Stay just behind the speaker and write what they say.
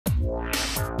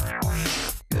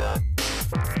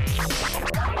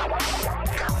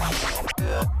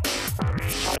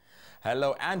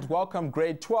Hello and welcome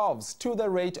grade 12s to the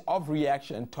rate of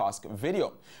reaction task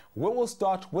video. We will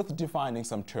start with defining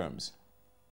some terms.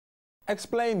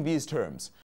 Explain these terms: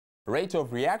 rate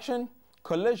of reaction,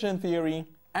 collision theory,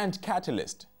 and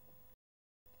catalyst.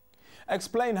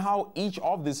 Explain how each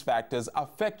of these factors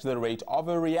affect the rate of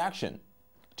a reaction: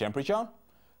 temperature,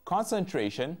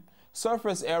 concentration,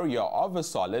 surface area of a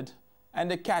solid,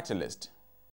 and a catalyst.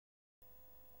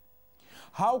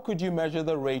 How could you measure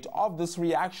the rate of this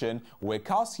reaction where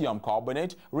calcium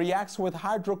carbonate reacts with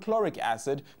hydrochloric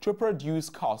acid to produce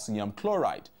calcium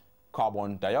chloride,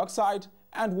 carbon dioxide,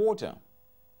 and water?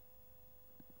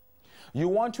 You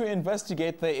want to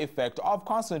investigate the effect of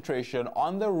concentration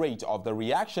on the rate of the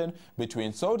reaction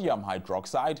between sodium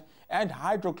hydroxide and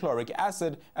hydrochloric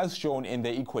acid as shown in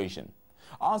the equation.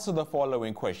 Answer the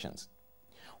following questions.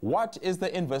 What is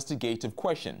the investigative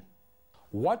question?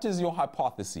 What is your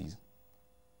hypothesis?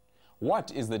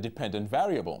 What is the dependent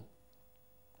variable?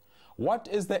 What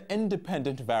is the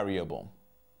independent variable?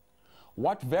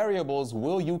 What variables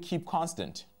will you keep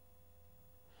constant?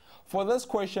 For this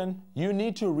question, you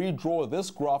need to redraw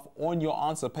this graph on your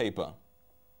answer paper.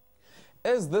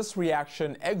 Is this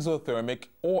reaction exothermic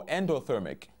or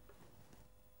endothermic?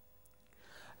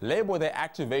 Label the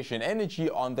activation energy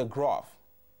on the graph.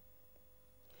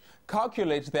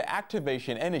 Calculate the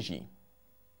activation energy.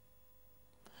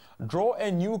 Draw a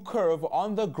new curve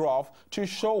on the graph to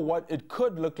show what it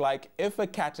could look like if a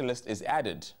catalyst is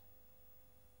added.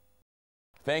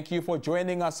 Thank you for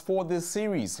joining us for this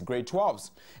series, grade 12s.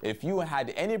 If you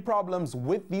had any problems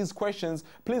with these questions,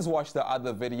 please watch the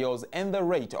other videos in the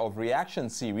rate of reaction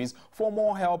series for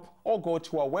more help, or go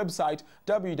to our website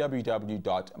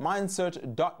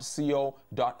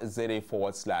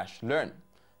www.mindcert.co.za/learn.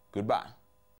 Goodbye.